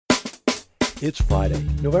It's Friday,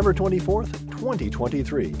 November 24th,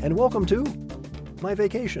 2023, and welcome to my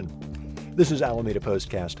vacation. This is Alameda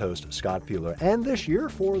Postcast host Scott Peeler, and this year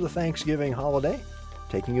for the Thanksgiving holiday,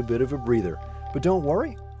 taking a bit of a breather. But don't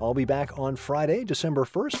worry, I'll be back on Friday, December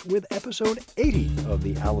 1st with episode 80 of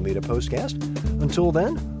the Alameda Postcast. Until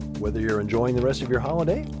then, whether you're enjoying the rest of your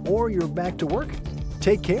holiday or you're back to work,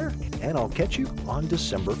 take care, and I'll catch you on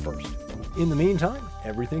December 1st. In the meantime,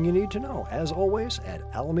 everything you need to know, as always, at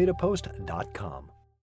alamedapost.com.